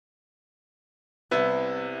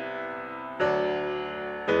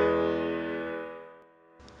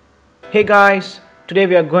Hey guys, today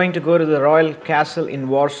we are going to go to the Royal Castle in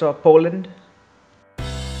Warsaw, Poland.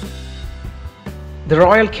 The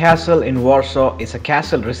Royal Castle in Warsaw is a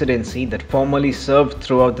castle residency that formerly served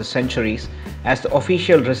throughout the centuries as the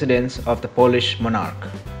official residence of the Polish monarch.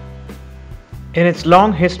 In its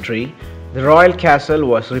long history, the royal castle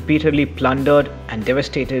was repeatedly plundered and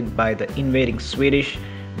devastated by the invading Swedish,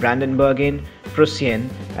 Brandenburgian, Prussian,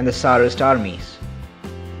 and the Tsarist armies.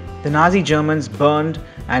 The Nazi Germans burned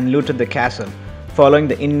and looted the castle following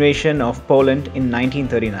the invasion of Poland in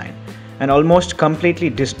 1939 and almost completely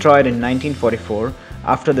destroyed in 1944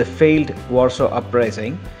 after the failed Warsaw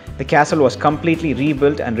Uprising. The castle was completely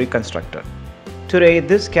rebuilt and reconstructed. Today,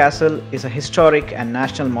 this castle is a historic and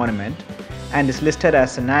national monument and is listed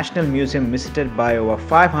as a national museum visited by over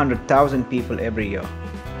 500,000 people every year.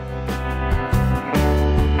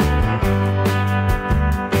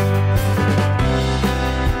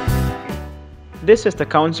 This is the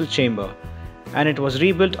council chamber, and it was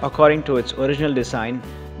rebuilt according to its original design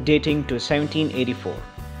dating to 1784.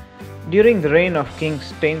 During the reign of King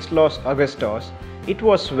Stanislaus Augustus, it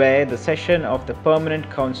was where the session of the permanent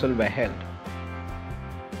council were held.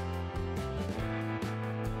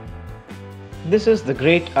 This is the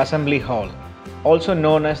Great Assembly Hall, also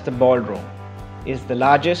known as the ballroom. It is the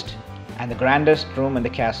largest and the grandest room in the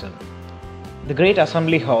castle. The Great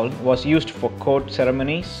Assembly Hall was used for court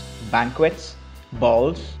ceremonies, banquets,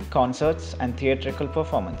 balls, concerts, and theatrical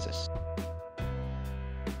performances.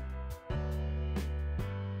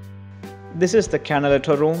 This is the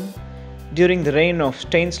Canaletto room. During the reign of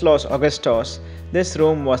Stanislaus Augustus, this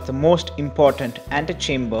room was the most important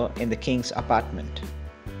antechamber in the king's apartment.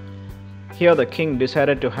 Here the king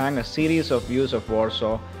decided to hang a series of views of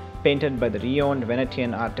Warsaw painted by the renowned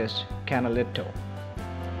Venetian artist Canaletto.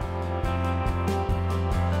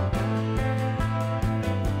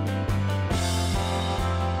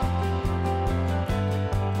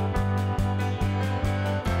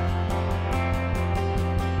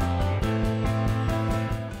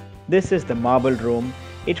 This is the marble room.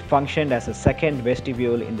 It functioned as a second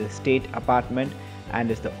vestibule in the state apartment and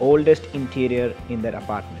is the oldest interior in that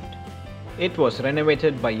apartment. It was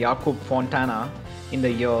renovated by Jakub Fontana in the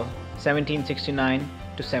year 1769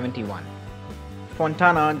 to 71.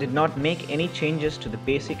 Fontana did not make any changes to the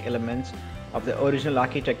basic elements of the original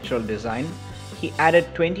architectural design. He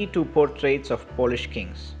added 22 portraits of Polish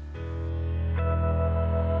kings.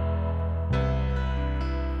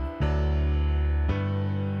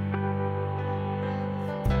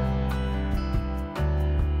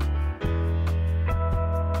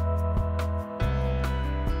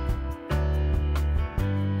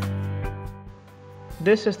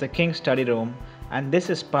 This is the king's study room, and this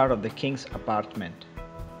is part of the king's apartment.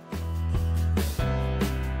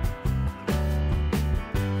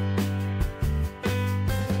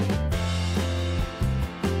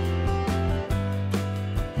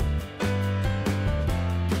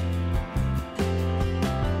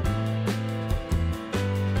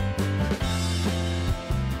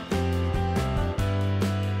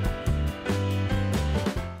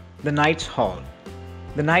 The Knights' Hall.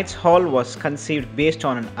 The Knights' Hall was conceived based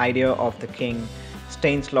on an idea of the king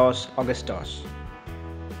Stanislaus Augustus.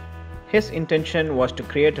 His intention was to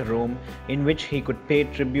create a room in which he could pay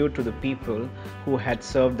tribute to the people who had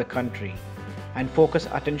served the country and focus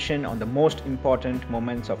attention on the most important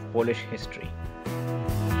moments of Polish history.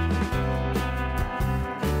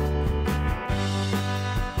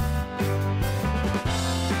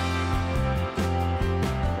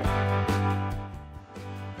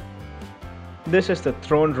 This is the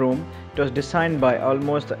throne room. It was designed by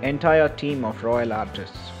almost the entire team of royal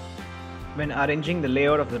artists. When arranging the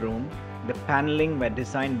layout of the room, the paneling were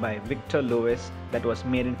designed by Victor Louis that was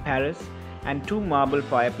made in Paris and two marble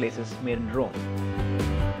fireplaces made in Rome.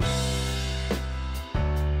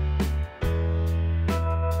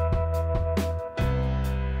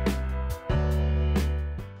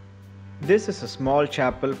 This is a small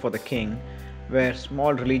chapel for the king where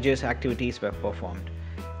small religious activities were performed.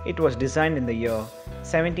 It was designed in the year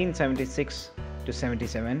 1776 to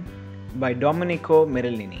 77 by Domenico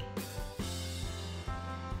Merellini.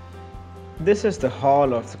 This is the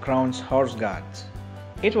hall of the crown's horse guards.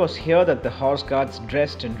 It was here that the horse guards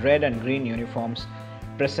dressed in red and green uniforms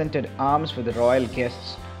presented arms with the royal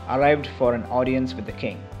guests arrived for an audience with the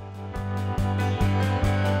king.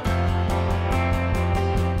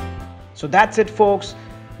 So that's it folks.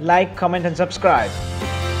 Like, comment and subscribe.